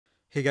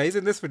Hey guys,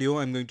 in this video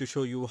I'm going to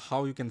show you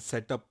how you can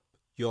set up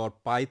your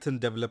Python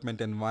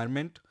development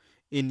environment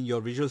in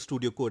your Visual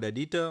Studio Code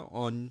editor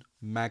on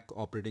Mac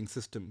operating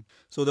system.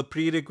 So the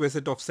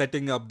prerequisite of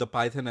setting up the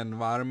Python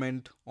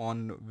environment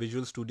on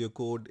Visual Studio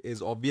Code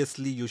is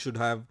obviously you should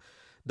have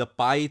the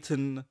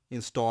Python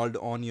installed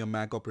on your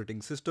Mac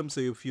operating system. So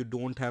if you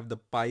don't have the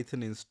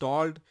Python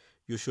installed,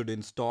 you should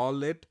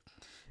install it.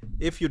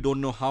 If you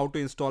don't know how to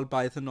install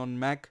Python on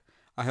Mac,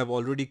 I have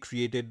already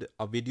created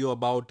a video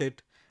about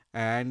it.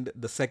 And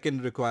the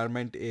second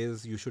requirement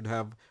is you should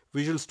have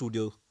Visual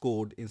Studio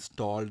Code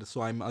installed.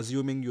 So I'm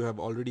assuming you have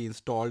already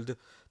installed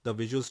the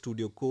Visual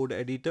Studio Code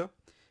editor.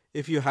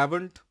 If you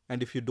haven't,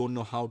 and if you don't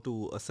know how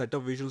to set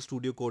up Visual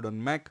Studio Code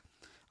on Mac,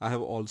 I have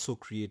also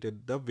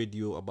created the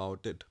video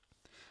about it.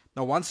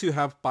 Now once you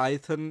have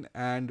Python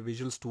and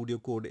Visual Studio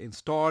Code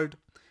installed,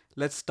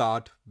 let's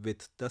start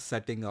with the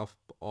setting up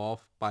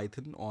of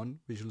Python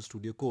on Visual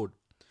Studio Code.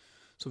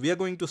 So we are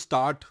going to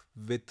start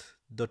with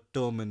the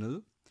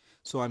terminal.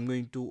 So I'm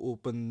going to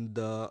open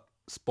the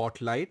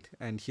Spotlight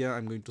and here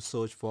I'm going to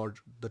search for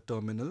the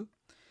terminal.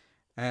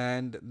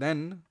 And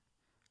then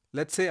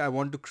let's say I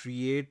want to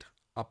create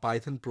a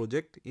Python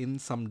project in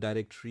some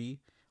directory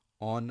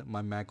on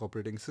my Mac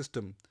operating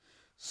system.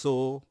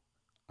 So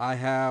I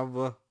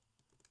have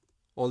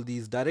all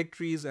these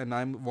directories and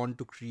I want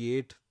to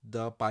create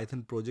the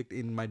Python project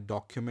in my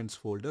documents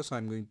folder. So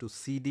I'm going to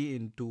cd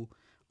into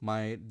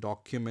my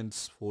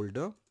documents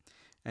folder,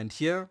 and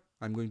here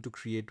I'm going to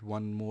create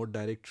one more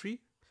directory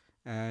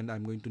and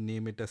I'm going to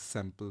name it as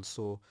sample.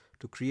 So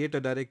to create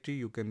a directory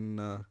you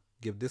can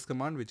give this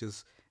command, which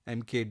is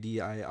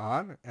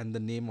mkdir, and the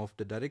name of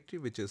the directory,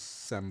 which is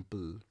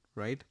sample,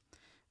 right?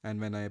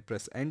 And when I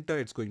press enter,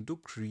 it's going to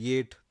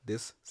create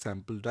this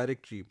sample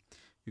directory.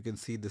 You can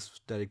see this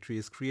directory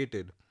is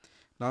created.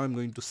 Now I'm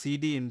going to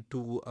cd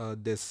into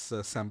this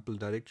sample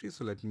directory.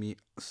 So let me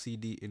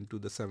cd into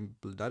the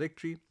sample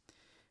directory,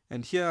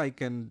 and here I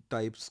can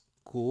type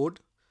code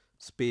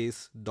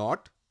space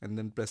dot and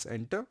then press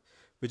enter,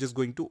 which is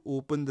going to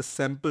open the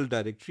sample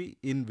directory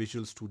in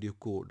Visual Studio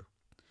Code.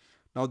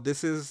 Now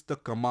this is the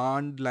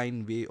command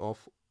line way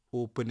of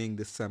opening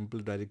this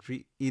sample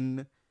directory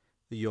in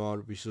your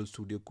Visual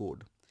Studio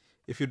Code.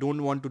 If you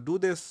don't want to do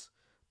this,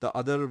 the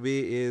other way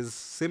is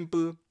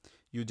simple.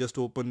 You just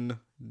open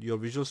your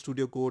Visual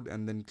Studio Code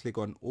and then click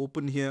on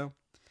open here,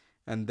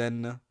 and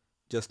then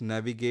just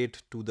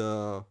navigate to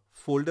the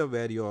folder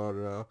where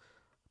your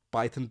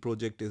Python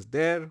project is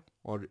there,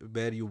 or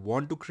where you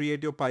want to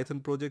create your Python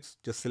projects.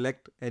 Just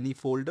select any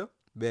folder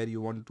where you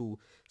want to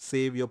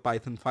save your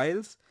Python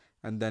files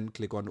and then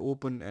click on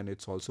open, and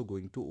it's also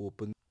going to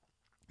open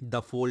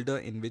the folder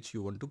in which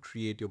you want to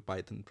create your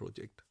Python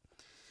project.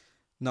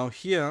 Now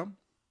here,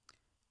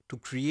 to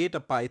create a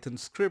Python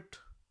script,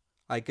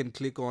 I can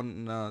click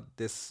on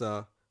this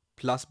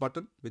plus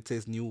button which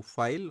says new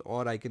file,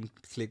 or I can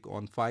click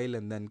on file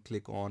and then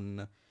click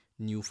on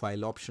new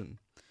file option.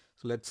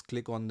 So let's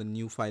click on the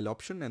new file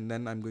option, and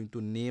then I'm going to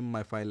name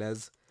my file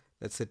as,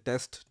 let's say,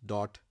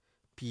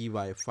 test.py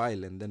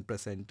file, and then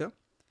press enter.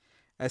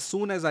 As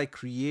soon as I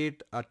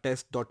create a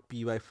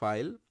test.py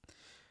file,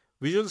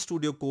 Visual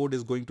Studio Code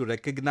is going to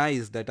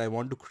recognize that I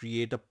want to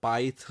create a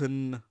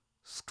Python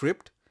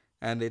script,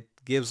 and it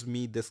gives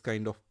me this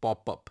kind of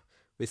pop-up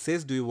which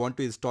says, do you want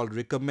to install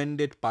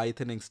recommended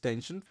Python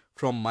extension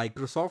from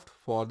Microsoft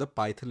for the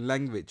Python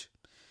language?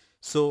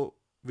 So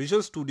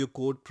Visual Studio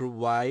Code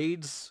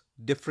provides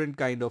different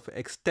kind of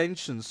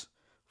extensions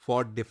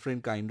for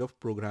different kind of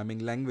programming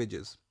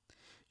languages.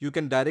 You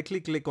can directly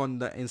click on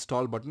the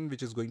install button,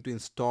 which is going to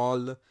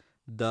install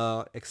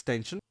the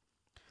extension,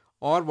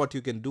 or what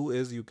you can do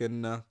is you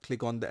can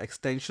click on the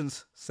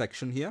extensions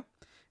section here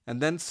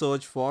and then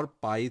search for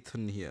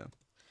Python here.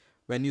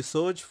 When you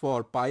search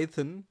for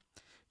Python,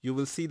 you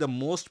will see the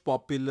most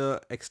popular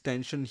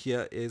extension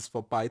here is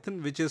for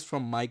Python, which is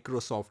from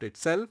Microsoft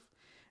itself,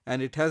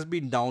 and it has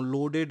been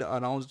downloaded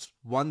around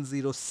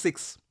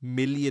 106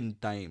 million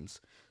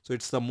times. So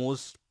it's the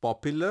most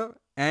popular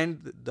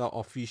and the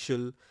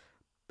official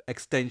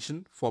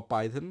extension for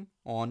Python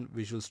on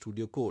Visual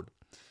Studio Code.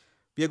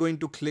 We are going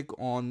to click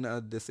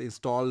on this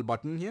install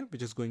button here,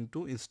 which is going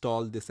to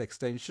install this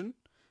extension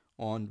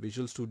on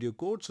Visual Studio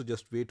Code. So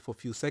just wait for a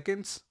few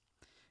seconds,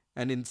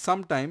 and in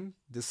some time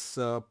this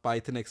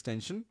Python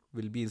extension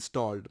will be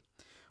installed.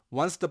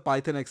 Once the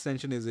Python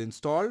extension is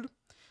installed,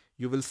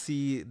 you will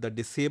see the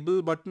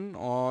disable button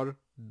or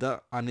the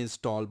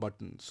uninstall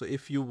button. So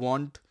if you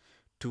want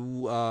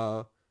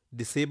to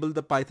disable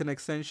the Python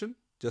extension,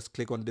 just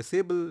click on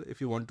disable.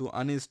 If you want to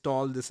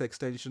uninstall this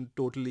extension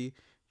totally,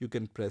 you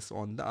can press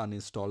on the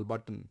uninstall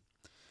button.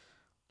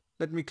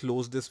 Let me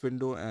close this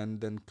window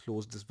and then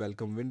close this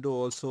welcome window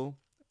also,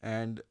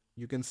 and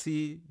you can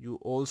see you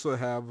also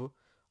have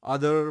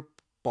other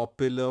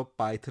popular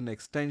Python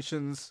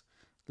extensions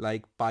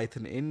like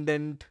Python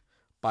indent,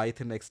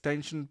 Python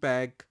extension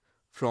pack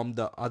from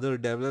the other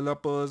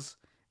developers,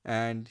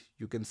 and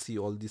you can see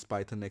all these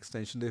Python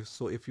extensions.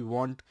 So if you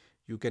want,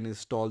 you can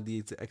install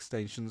these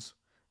extensions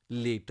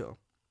later.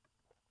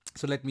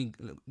 So let me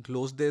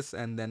close this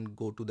and then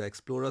go to the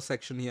Explorer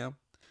section here.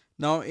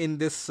 Now in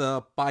this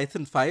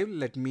Python file,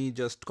 let me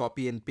just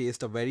copy and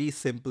paste a very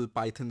simple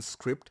Python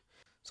script.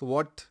 So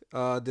what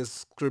this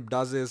script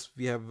does is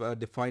we have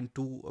defined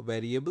two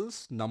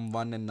variables,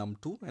 num1 and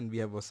num2, and we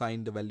have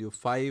assigned the value of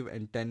 5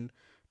 and 10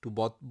 to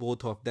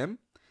both of them.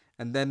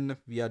 And then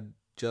we are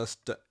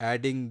just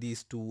adding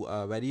these two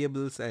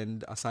variables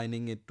and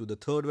assigning it to the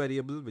third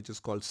variable, which is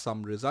called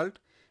sum result.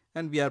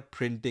 And we are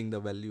printing the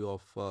value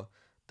of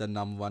the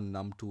num1,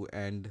 num2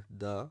 and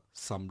the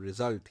sum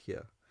result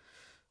here.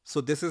 So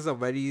this is a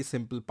very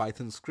simple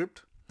Python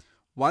script.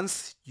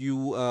 Once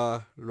you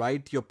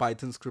write your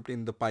Python script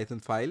in the Python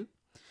file,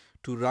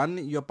 to run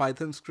your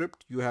Python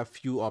script, you have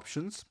few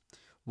options.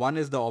 One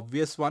is the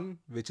obvious one,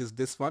 which is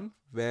this one,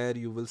 where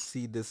you will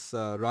see this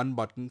run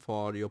button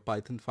for your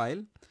Python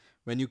file.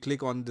 When you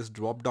click on this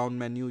drop down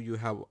menu, you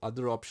have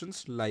other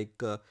options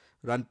like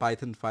run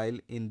Python file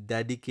in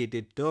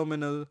dedicated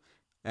terminal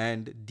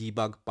and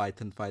debug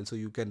Python file. So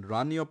you can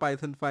run your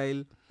Python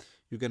file,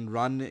 you can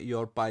run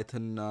your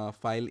Python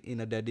file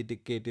in a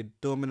dedicated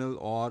terminal,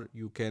 or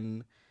you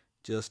can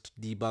just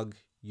debug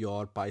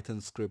your Python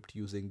script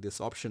using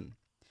this option.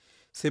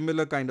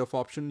 Similar kind of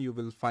option you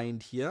will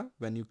find here.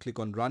 When you click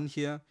on run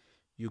here,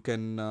 you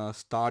can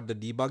start the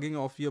debugging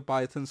of your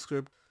Python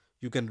script.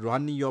 You can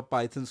run your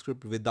Python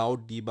script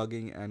without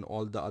debugging, and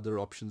all the other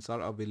options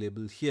are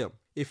available here.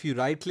 If you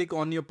right click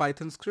on your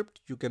Python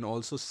script, you can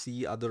also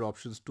see other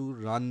options to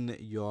run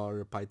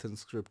your Python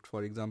script.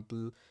 For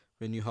example,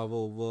 when you hover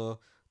over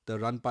the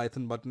run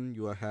Python button,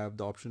 you have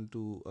the option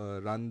to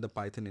run the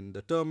Python in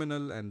the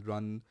terminal and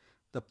run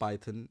the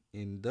Python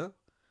in the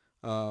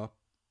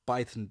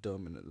Python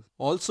terminal.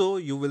 Also,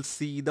 you will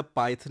see the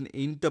Python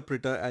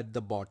interpreter at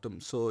the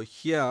bottom. So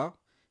here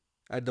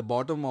at the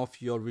bottom of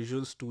your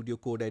Visual Studio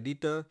Code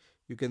editor,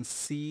 you can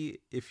see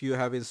if you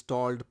have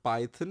installed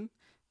Python,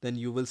 then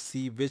you will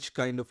see which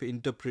kind of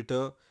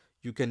interpreter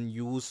you can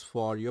use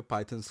for your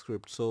Python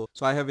script. So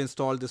I have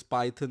installed this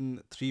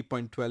Python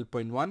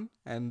 3.12.1,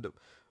 and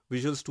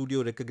Visual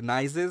Studio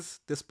recognizes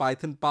this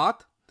Python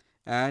path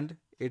and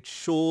it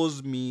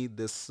shows me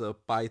this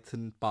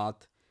Python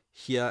path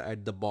here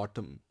at the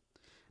bottom.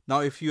 Now,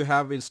 if you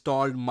have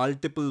installed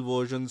multiple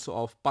versions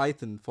of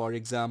Python, for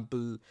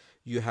example,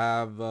 you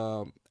have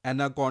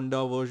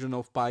Anaconda version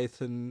of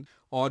Python,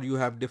 or you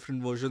have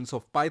different versions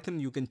of Python,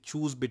 you can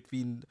choose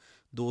between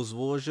those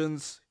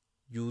versions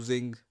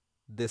using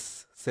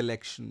this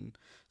selection.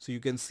 So you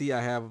can see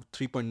I have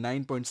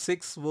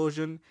 3.9.6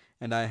 version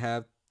and I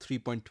have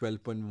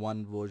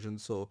 3.12.1 version.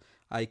 So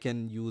I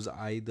can use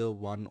either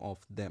one of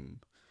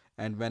them.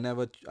 And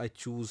whenever I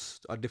choose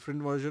a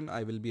different version,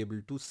 I will be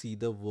able to see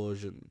the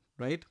version,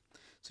 right?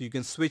 So you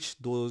can switch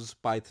those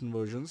Python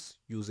versions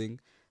using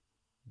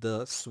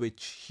the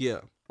switch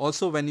here.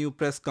 Also, when you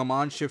press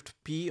Command Shift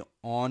P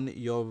on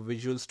your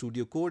Visual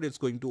Studio Code, it's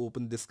going to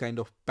open this kind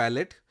of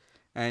palette.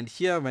 And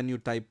here when you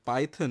type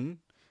Python,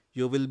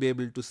 you will be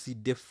able to see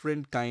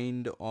different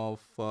kind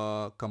of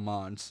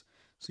commands.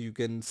 So you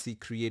can see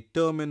create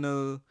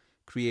terminal,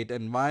 create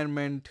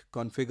environment,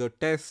 configure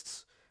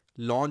tests,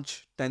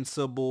 launch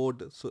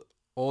TensorBoard. So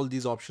all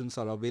these options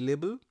are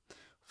available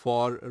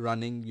for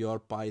running your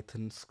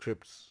Python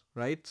scripts,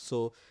 right?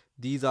 So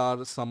these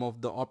are some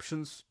of the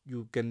options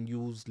you can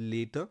use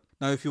later.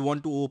 Now, if you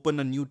want to open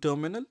a new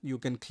terminal, you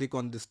can click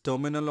on this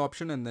terminal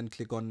option and then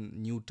click on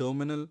new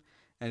terminal,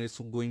 and it's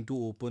going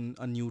to open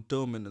a new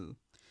terminal.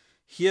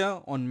 Here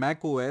on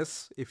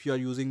macOS, if you are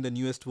using the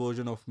newest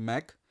version of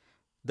Mac,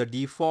 the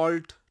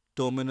default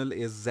terminal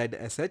is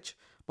ZSH.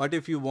 But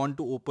if you want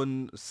to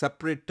open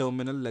separate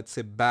terminal, let's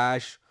say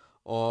bash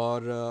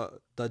or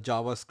the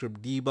JavaScript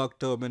debug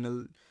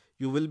terminal,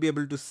 you will be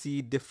able to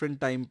see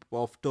different type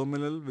of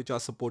terminal which are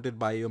supported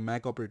by your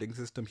Mac operating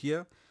system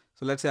here.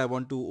 So let's say I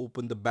want to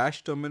open the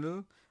bash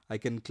terminal, I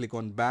can click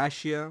on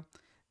bash here.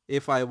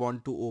 If I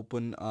want to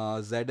open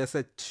a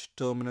ZSH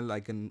terminal,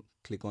 I can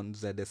click on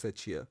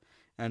ZSH here.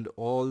 And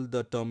all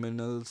the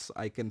terminals,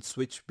 I can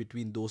switch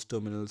between those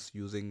terminals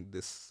using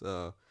this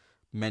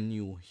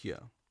menu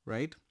here,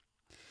 right?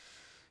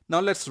 Now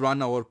let's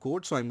run our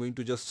code. So I'm going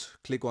to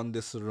just click on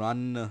this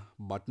run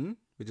button,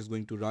 which is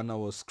going to run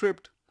our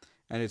script,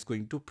 and it's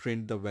going to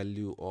print the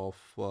value of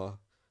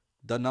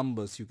the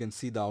numbers. You can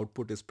see the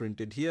output is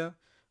printed here,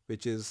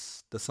 which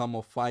is the sum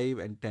of 5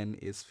 and 10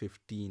 is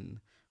 15,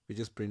 which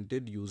is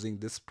printed using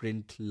this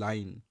print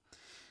line.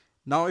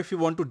 Now, if you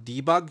want to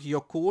debug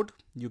your code,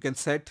 you can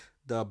set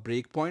the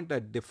breakpoint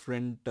at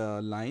different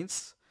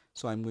lines.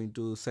 So I'm going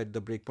to set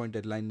the breakpoint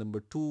at line number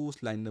 2,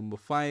 line number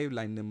 5,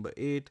 line number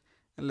 8,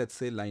 and let's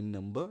say line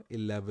number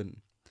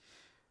 11.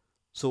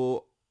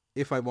 So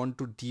if I want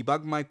to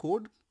debug my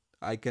code,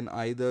 I can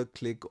either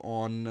click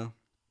on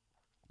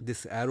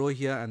this arrow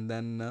here, and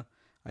then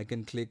I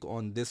can click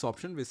on this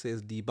option which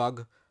says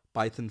debug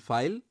Python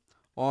file,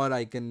 or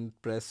I can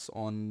press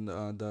on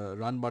the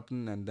run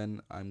button, and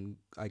then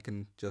I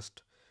can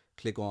just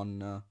click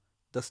on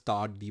the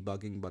start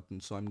debugging button.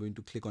 So I'm going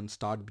to click on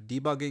start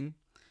debugging,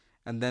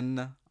 and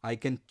then I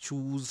can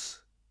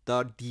choose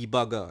the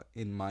debugger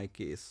in my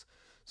case.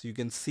 So you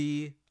can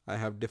see I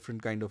have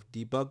different kind of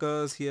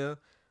debuggers here,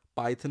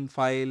 Python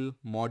file,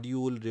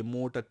 module,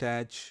 remote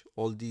attach,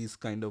 all these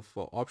kind of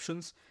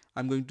options.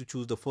 I'm going to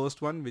choose the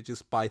first one, which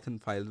is Python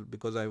file,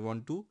 because I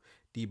want to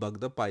debug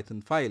the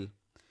Python file.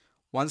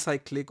 Once I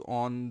click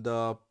on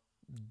the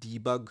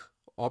debug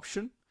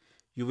option,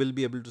 you will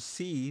be able to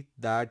see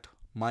that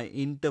my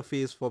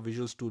interface for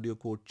Visual Studio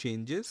Code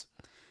changes,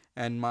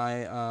 and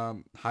my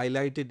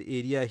highlighted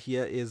area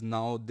here is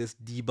now this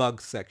debug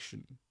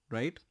section,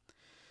 right?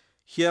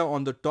 Here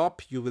on the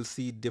top, you will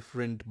see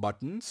different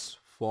buttons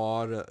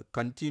for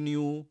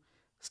continue,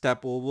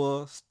 step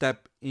over,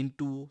 step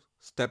into,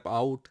 step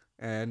out,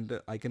 and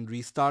I can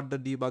restart the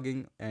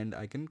debugging and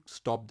I can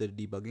stop the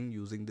debugging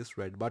using this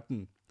red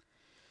button.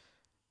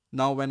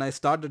 Now when I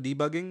start the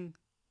debugging,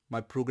 my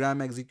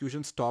program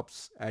execution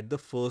stops at the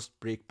first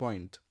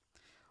breakpoint.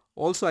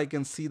 Also, I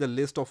can see the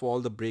list of all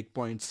the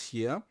breakpoints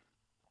here.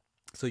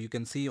 So you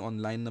can see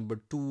on line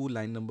number 2,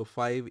 line number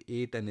 5,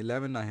 8 and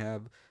 11 I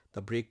have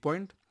the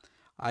breakpoint.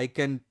 I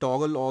can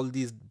toggle all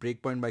these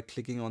breakpoints by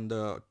clicking on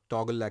the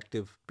toggle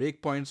active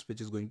breakpoints,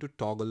 which is going to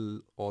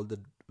toggle all the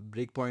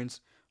breakpoints.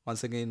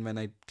 Once again, when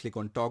I click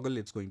on toggle,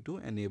 it's going to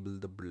enable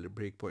the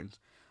breakpoints.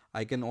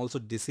 I can also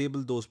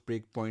disable those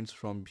breakpoints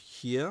from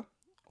here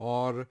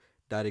or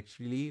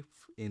directly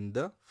in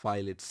the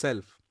file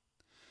itself.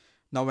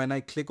 Now when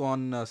I click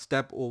on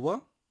step over,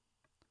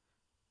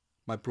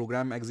 my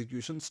program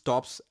execution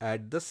stops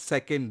at the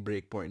second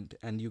breakpoint,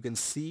 and you can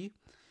see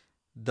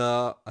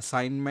the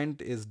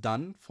assignment is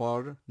done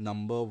for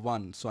number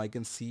 1. So I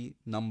can see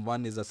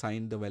num1 is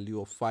assigned the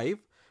value of 5,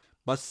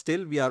 but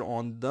still we are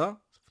on the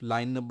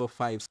line number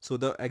 5. So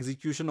the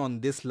execution on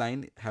this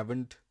line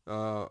haven't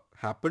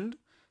happened.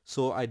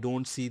 So I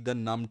don't see the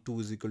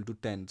num2 is equal to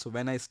 10. So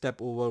when I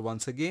step over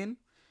once again,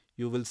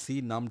 you will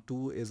see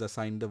num2 is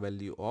assigned the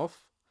value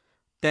of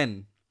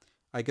 10.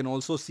 I can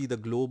also see the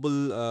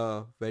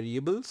global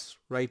variables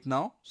right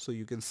now. So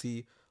you can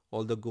see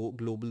all the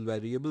global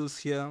variables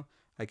here.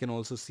 I can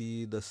also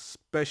see the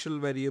special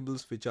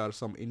variables, which are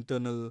some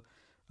internal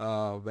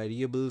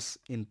variables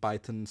in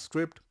Python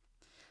script.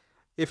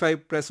 If I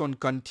press on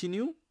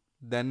continue,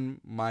 then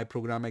my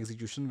program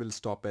execution will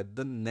stop at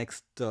the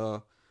next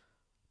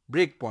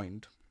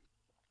breakpoint.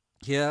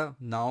 Here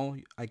now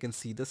I can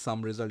see the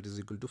sum result is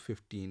equal to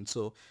 15.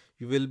 So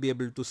you will be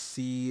able to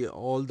see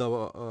all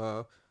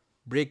the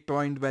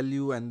breakpoint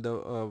value and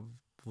the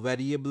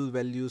variable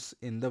values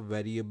in the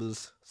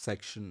variables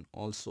section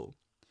also.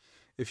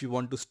 If you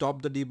want to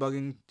stop the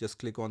debugging, just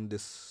click on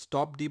this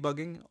stop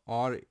debugging,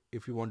 or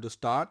if you want to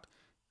start,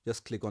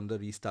 just click on the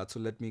restart. So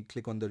let me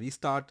click on the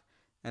restart,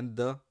 and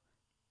the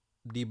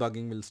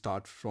debugging will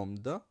start from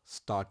the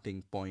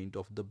starting point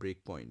of the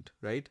breakpoint,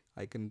 right?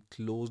 I can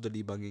close the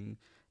debugging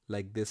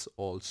like this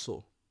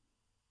also.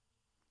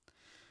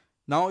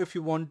 Now if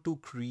you want to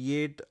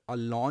create a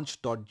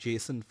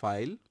launch.json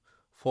file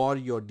for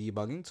your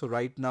debugging, so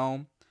right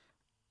now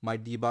my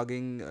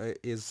debugging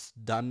is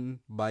done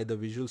by the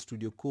Visual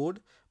Studio Code,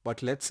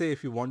 but let's say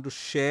if you want to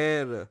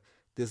share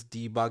this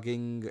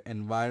debugging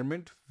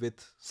environment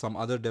with some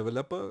other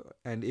developer,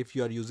 and if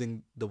you are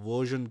using the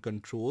version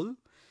control,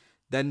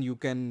 then you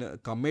can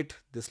commit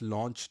this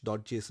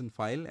launch.json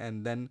file,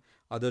 and then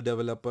other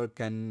developer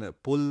can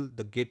pull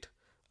the git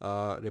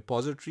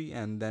repository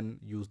and then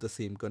use the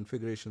same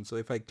configuration. So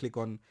if I click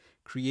on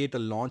create a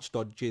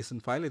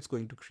launch.json file, it's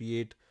going to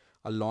create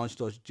a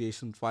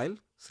launch.json file.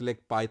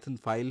 Select Python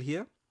file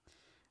here,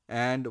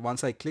 and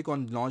once I click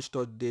on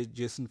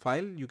launch.json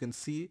file, you can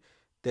see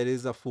there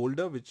is a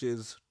folder which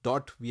is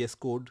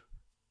 .vscode,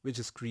 which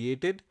is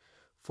created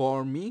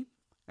for me,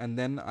 and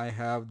then I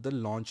have the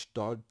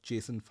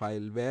launch.json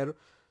file where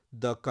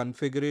the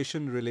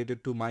configuration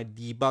related to my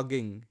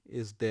debugging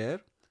is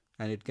there,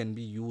 and it can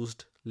be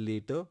used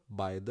later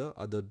by the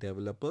other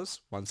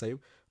developers once I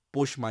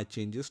push my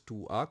changes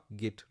to a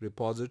Git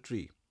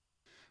repository.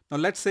 Now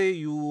let's say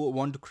you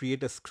want to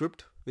create a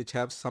script which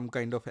has some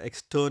kind of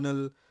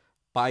external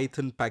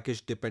Python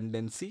package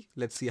dependency.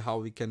 Let's see how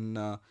we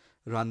can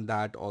run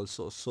that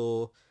also.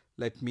 So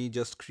let me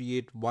just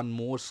create one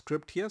more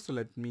script here. So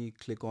let me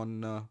click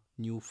on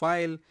new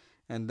file,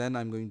 and then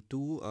I'm going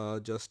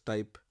to just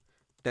type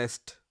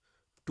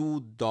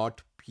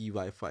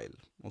test2.py file.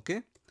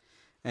 Okay.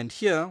 And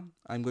here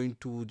I'm going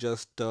to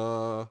just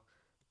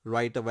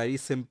write a very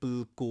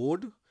simple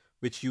code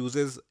which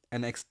uses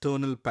an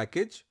external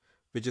package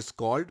which is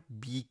called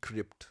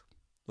bcrypt.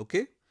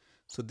 Okay,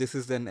 so this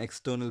is an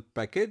external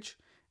package,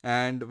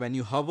 and when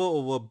you hover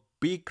over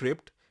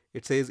bcrypt,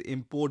 it says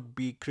import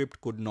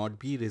bcrypt could not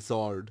be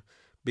resolved,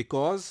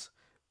 because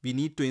we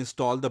need to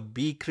install the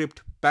bcrypt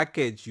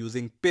package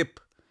using pip.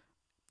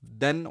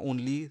 Then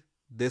only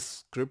this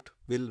script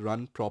will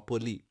run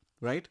properly,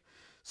 right?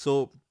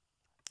 So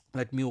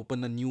let me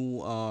open a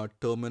new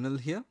terminal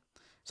here.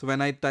 So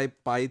when I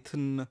type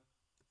python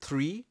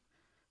 3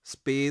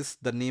 space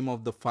the name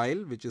of the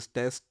file, which is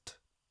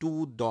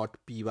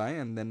test2.py,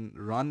 and then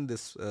run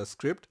this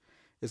script,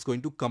 it's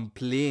going to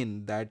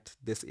complain that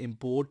this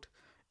import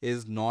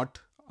is not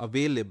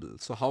available.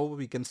 So how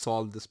we can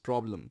solve this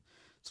problem?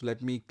 So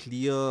let me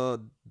clear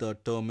the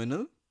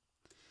terminal.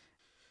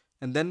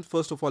 And then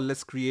first of all,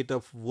 let's create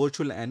a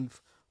virtual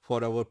env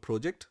for our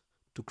project.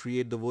 To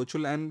create the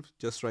virtual env,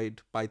 just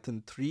write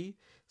python 3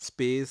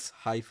 space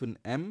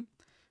 -m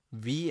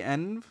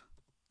venv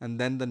and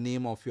then the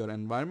name of your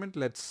environment.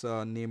 Let's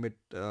name it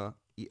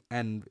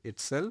env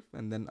itself,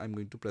 and then I'm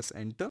going to press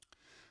enter.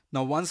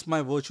 Now once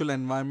my virtual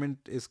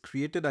environment is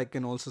created, I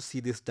can also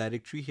see this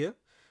directory here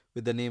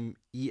with the name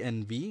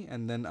env,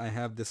 and then I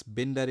have this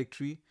bin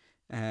directory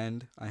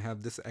and I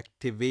have this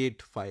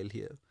activate file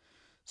here.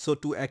 So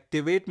to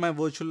activate my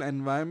virtual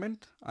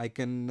environment, I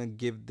can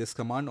give this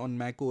command on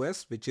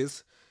macOS, which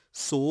is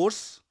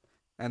source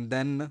and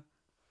then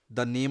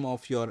the name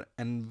of your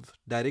env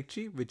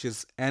directory, which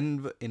is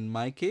env in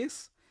my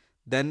case.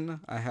 Then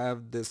I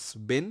have this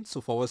bin,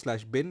 so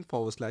 /bin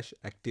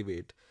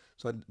 /activate.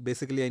 So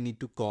basically I need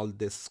to call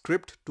this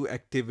script to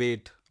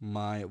activate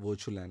my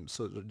virtual env.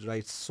 So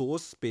write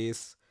source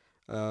space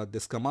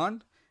this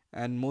command,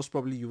 and most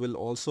probably you will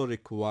also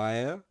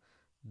require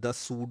the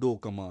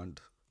sudo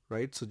command,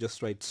 right? So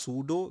just write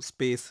sudo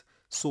space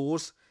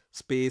source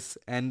space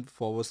env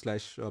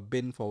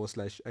 /bin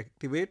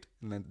 /activate,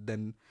 and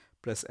then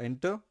press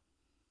enter.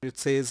 It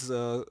says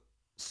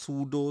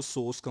sudo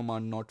source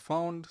command not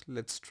found.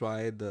 Let's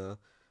try the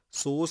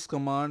source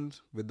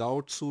command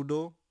without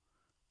sudo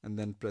and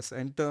then press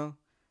enter,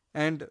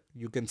 and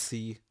you can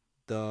see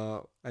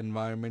the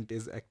environment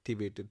is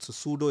activated. So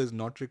sudo is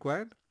not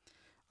required.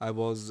 I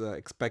was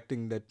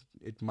expecting that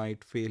it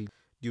might fail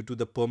due to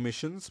the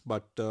permissions,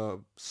 but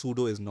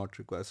sudo is not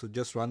required. So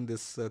just run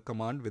this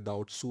command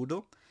without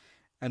sudo,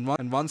 and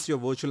once your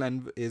virtual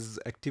env is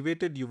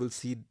activated, you will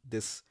see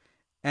this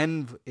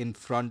env in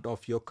front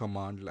of your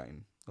command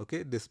line.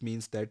 Okay, this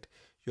means that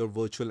your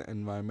virtual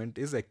environment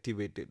is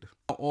activated.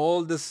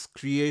 All this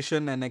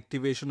creation and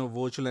activation of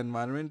virtual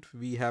environment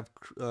we have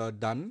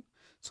done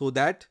so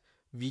that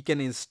we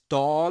can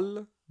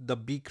install the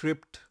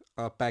bcrypt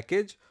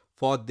package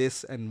for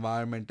this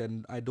environment,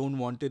 and I don't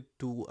want it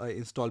to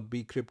install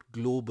bcrypt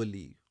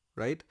globally,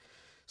 right?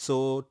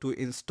 So to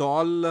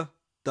install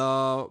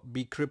the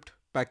bcrypt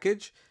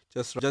package,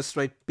 just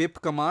write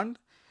pip command.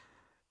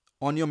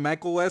 On your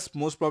macOS,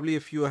 most probably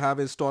if you have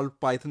installed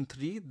Python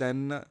 3,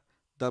 then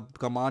the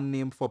command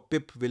name for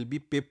pip will be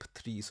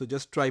pip3. So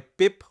just try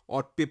pip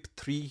or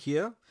pip3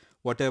 here,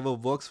 whatever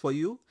works for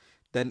you.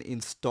 Then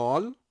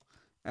install,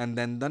 and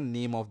then the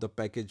name of the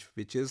package,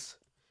 which is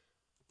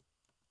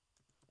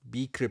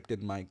bcrypt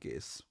in my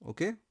case.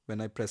 Okay,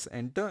 when I press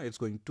enter, it's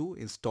going to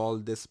install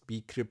this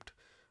bcrypt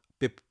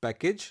pip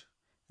package.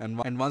 And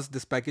once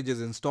this package is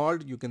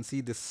installed, you can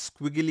see this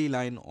squiggly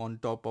line on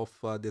top of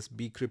this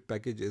bcrypt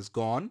package is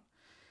gone.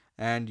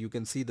 And you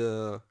can see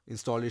the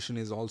installation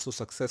is also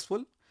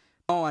successful.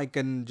 Now I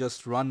can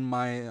just run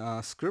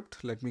my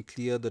script. Let me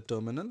clear the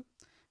terminal,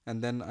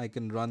 and then I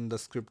can run the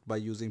script by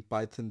using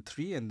python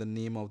 3 and the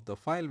name of the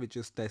file, which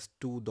is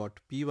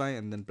test2.py,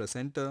 and then press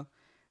enter,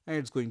 and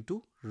it's going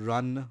to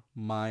run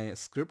my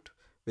script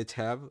which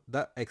have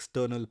the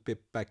external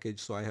pip package.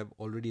 So I have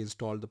already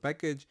installed the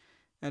package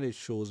and it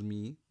shows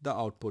me the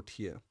output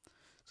here.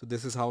 So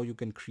this is how you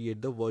can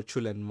create the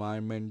virtual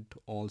environment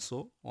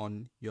also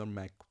on your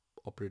Mac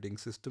operating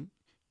system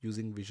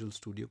using Visual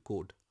Studio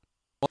Code.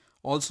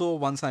 Also,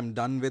 once I'm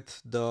done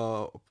with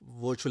the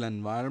virtual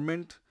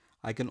environment,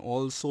 I can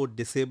also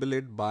disable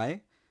it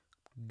by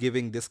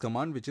giving this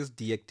command, which is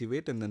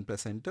deactivate, and then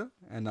press enter,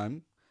 and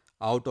I'm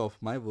out of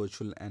my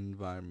virtual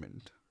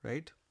environment,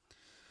 right?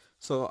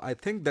 So I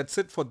think that's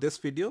it for this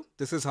video.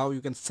 This is how you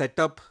can set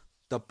up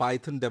the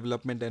Python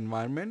development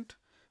environment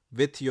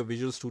with your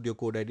Visual Studio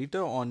Code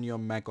editor on your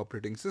Mac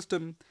operating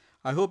system.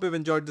 I hope you've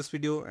enjoyed this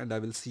video, and I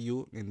will see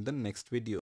you in the next video.